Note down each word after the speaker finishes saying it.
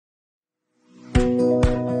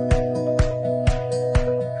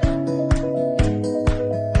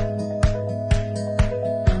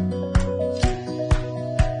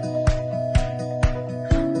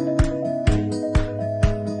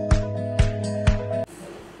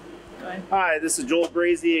Hi, this is Joel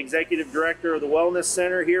Brazy, Executive Director of the Wellness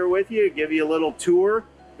Center, here with you to give you a little tour,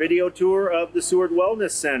 video tour of the Seward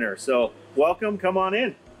Wellness Center. So welcome, come on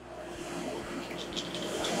in.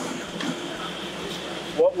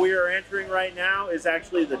 What we are entering right now is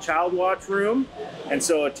actually the child watch room, and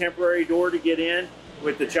so a temporary door to get in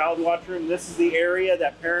with the child watch room. This is the area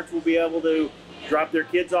that parents will be able to drop their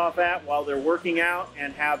kids off at while they're working out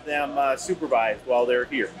and have them supervised while they're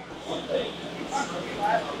here.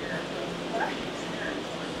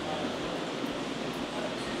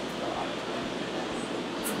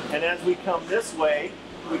 And as we come this way,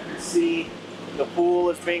 we can see the pool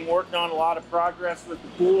is being worked on, a lot of progress with the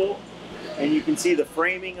pool. And you can see the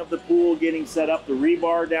framing of the pool getting set up, the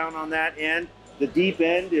rebar down on that end. The deep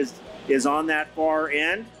end is on that far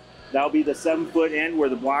end. That'll be the 7-foot end where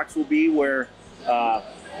the blocks will be, where the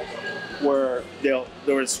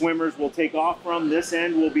swimmers will take off from. This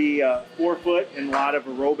end will be 4-foot and a lot of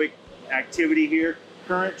aerobic activity here.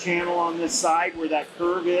 Current channel on this side where that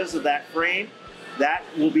curve is of that frame, that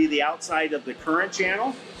will be the outside of the current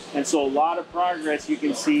channel. And so a lot of progress you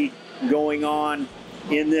can see going on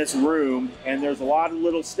in this room, and there's a lot of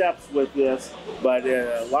little steps with this, but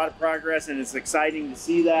a lot of progress, and it's exciting to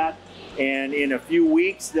see that. And in a few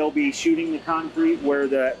weeks they'll be shooting the concrete where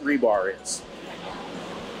the rebar is.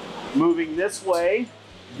 Moving this way,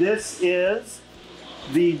 this is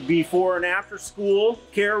the before and after school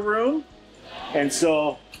care room, and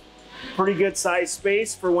so pretty good size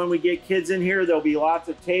space for when we get kids in here. There'll be lots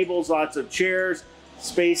of tables, lots of chairs,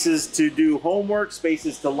 spaces to do homework,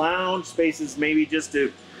 spaces to lounge, spaces maybe just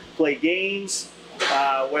to play games,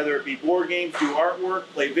 whether it be board games, do artwork,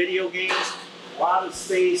 play video games. A lot of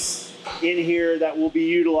space in here that will be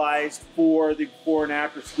utilized for the before and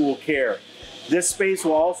after school care. This space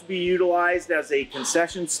will also be utilized as a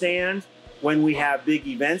concession stand when we have big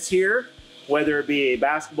events here, whether it be a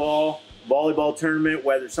basketball, volleyball tournament,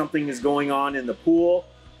 whether something is going on in the pool.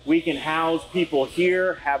 We can house people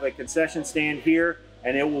here, have a concession stand here,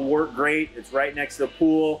 and it will work great. It's right next to the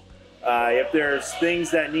pool. If there's things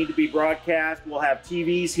that need to be broadcast, we'll have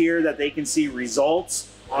TVs here that they can see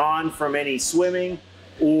results on from any swimming,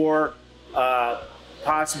 or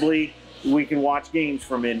possibly we can watch games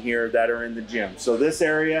from in here that are in the gym. So this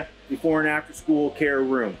area, before and after school care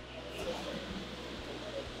room.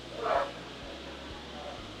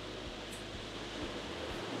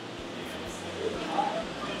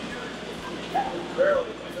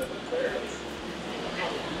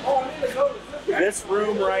 This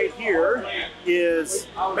room right here is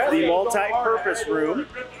the multi-purpose room,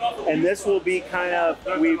 and this will be kind of,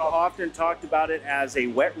 we've often talked about it as a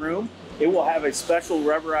wet room. It will have a special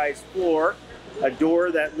rubberized floor, a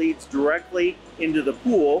door that leads directly into the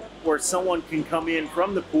pool where someone can come in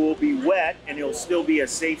from the pool, be wet, and it'll still be a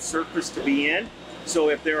safe surface to be in. So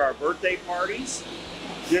if there are birthday parties,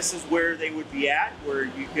 this is where they would be at, where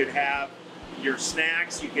you could have your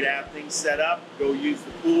snacks, you could have things set up, go use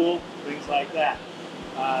the pool, things like that.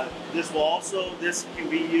 This can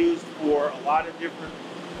be used for a lot of different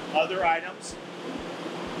other items.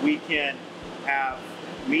 We can have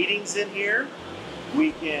meetings in here.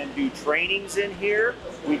 We can do trainings in here.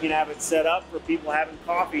 We can have it set up for people having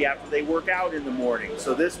coffee after they work out in the morning.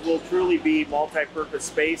 So this will truly be multi-purpose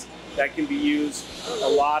space that can be used a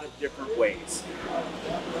lot of different ways.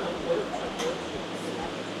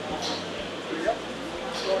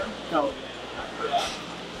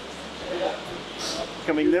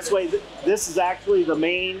 Coming this way, this is actually the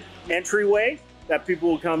main entryway that people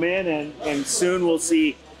will come in, and soon we'll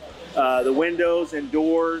see the windows and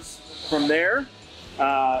doors from there.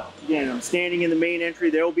 Again, I'm standing in the main entry.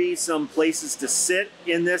 There will be some places to sit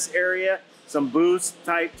in this area, some booths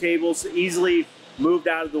type tables easily moved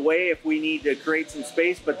out of the way if we need to create some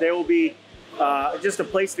space, but there will be just a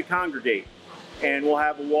place to congregate. And we'll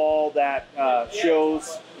have a wall that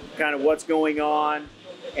shows kind of what's going on.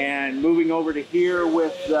 And moving over to here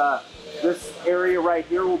with this area right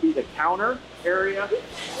here will be the counter area,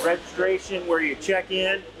 registration where you check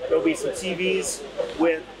in. There'll be some TVs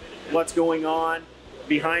with what's going on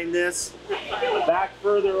behind this. Back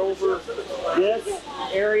further over this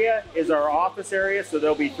area is our office area, so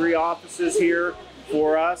there'll be 3 offices here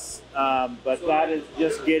for us, but that is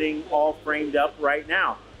just getting all framed up right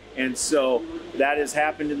now. And so that has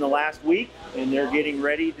happened in the last week, and they're getting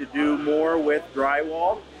ready to do more with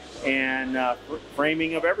drywall and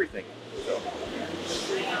framing of everything.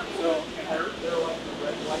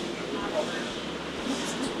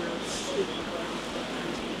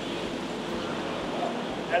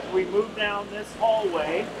 As we move down this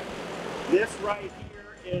hallway, this right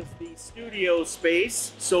here is the studio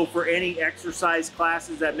space. So for any exercise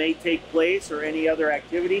classes that may take place or any other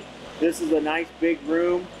activity, this is a nice big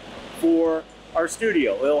room for our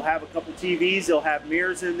studio. It'll have a couple TVs, it'll have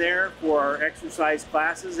mirrors in there for our exercise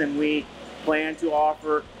classes, and we plan to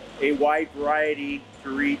offer a wide variety to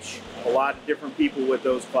reach a lot of different people with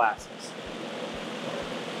those classes.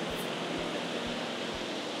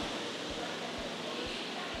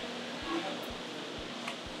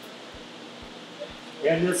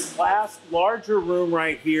 And this last larger room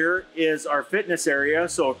right here is our fitness area,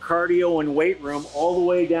 so a cardio and weight room all the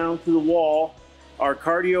way down to the wall. Our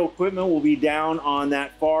cardio equipment will be down on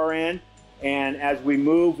that far end, and as we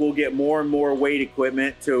move, we'll get more and more weight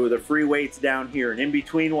equipment to the free weights down here. And in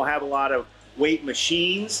between, we'll have a lot of weight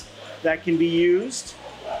machines that can be used,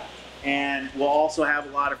 and we'll also have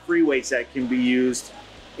a lot of free weights that can be used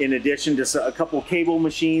in addition to a couple cable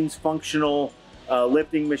machines, functional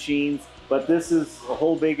lifting machines. But this is a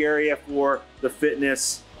whole big area for the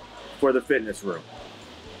fitness room.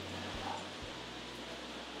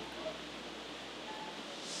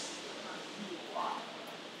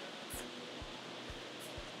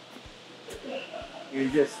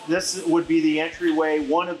 This would be the entryway,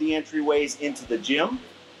 one of the entryways into the gym.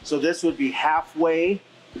 So this would be halfway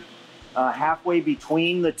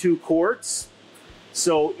between the two courts.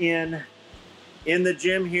 So in the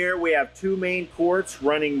gym here, we have two main courts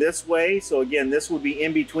running this way. So again, this would be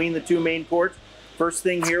in between the two main courts. First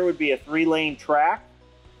thing here would be a 3-lane track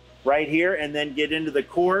right here, and then get into the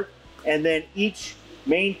court. And then each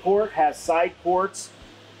main court has side courts,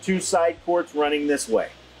 2 side courts running this way.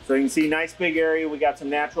 So you can see nice big area. We got some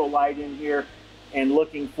natural light in here, and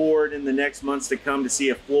looking forward in the next months to come to see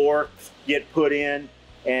a floor get put in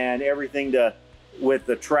and everything with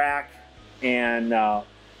the track and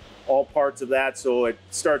all parts of that, so it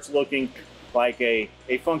starts looking like a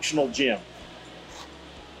functional gym.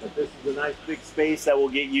 But this is a nice big space that will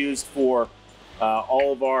get used for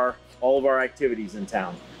all of our activities in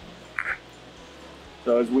town.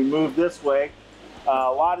 So as we move this way,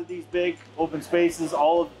 a lot of these big open spaces,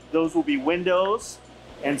 all of those will be windows,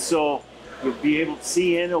 and so you'll be able to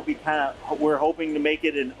see in. It'll be we're hoping to make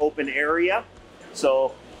it an open area,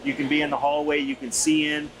 so you can be in the hallway, you can see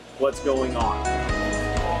in what's going on.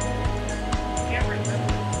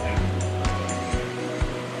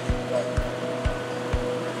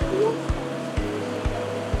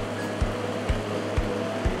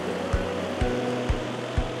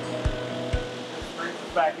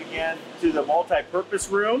 Back again to the multi-purpose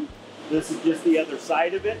room. This is just the other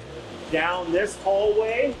side of it. Down this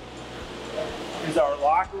hallway is our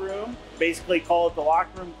locker room. Basically call it the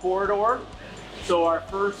locker room corridor. So our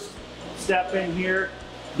first step in here,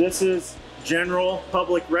 this is general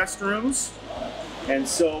public restrooms. And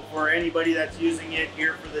so for anybody that's using it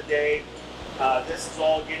here for the day, this is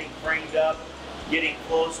all getting framed up, getting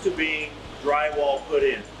close to being drywall put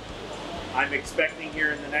in. I'm expecting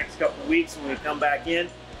here in the next couple of weeks when we come back in,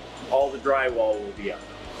 all the drywall will be up.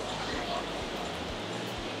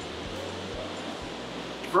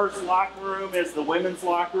 First locker room is the women's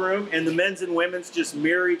locker room, and the men's and women's just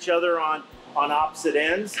mirror each other on opposite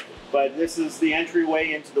ends. But this is the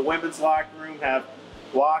entryway into the women's locker room, have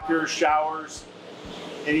lockers, showers,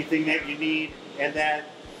 anything that you need, and then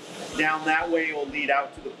down that way will lead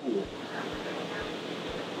out to the pool.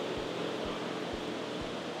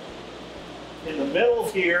 In the middle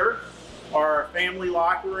here are our family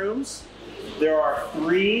locker rooms. There are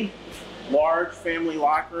 3 large family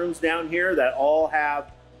locker rooms down here that all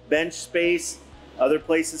have bench space, other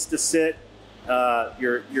places to sit,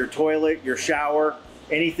 your toilet, your shower,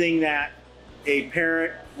 anything that a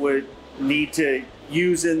parent would need to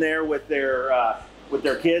use in there with their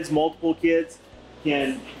kids. Multiple kids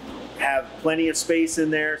can have plenty of space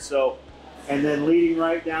in there. So, and then leading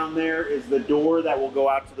right down there is the door that will go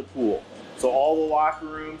out to the pool. So all the locker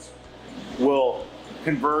rooms will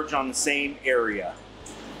converge on the same area.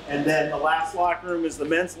 And then the last locker room is the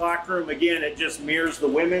men's locker room. Again, it just mirrors the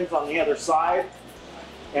women's on the other side.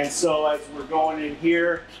 And so as we're going in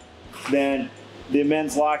here, then the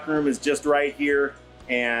men's locker room is just right here.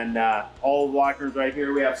 And all of the locker rooms right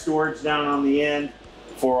here. We have storage down on the end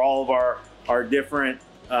for all of our different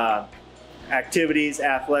activities,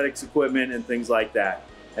 athletics equipment, and things like that.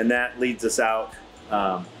 And that leads us out.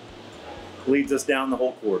 Leads us down the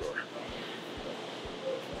whole corridor.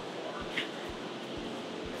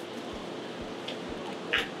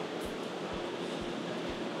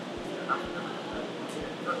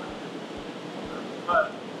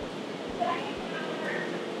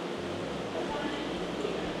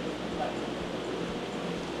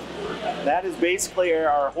 That is basically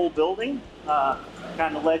our whole building.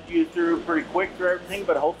 Kind of led you through pretty quick through everything,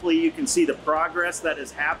 but hopefully you can see the progress that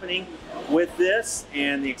is happening with this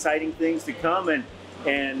and the exciting things to come. And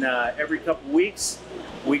and every couple weeks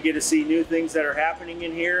we get to see new things that are happening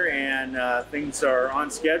in here, and things are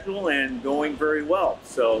on schedule and going very well.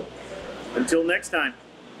 So until next time.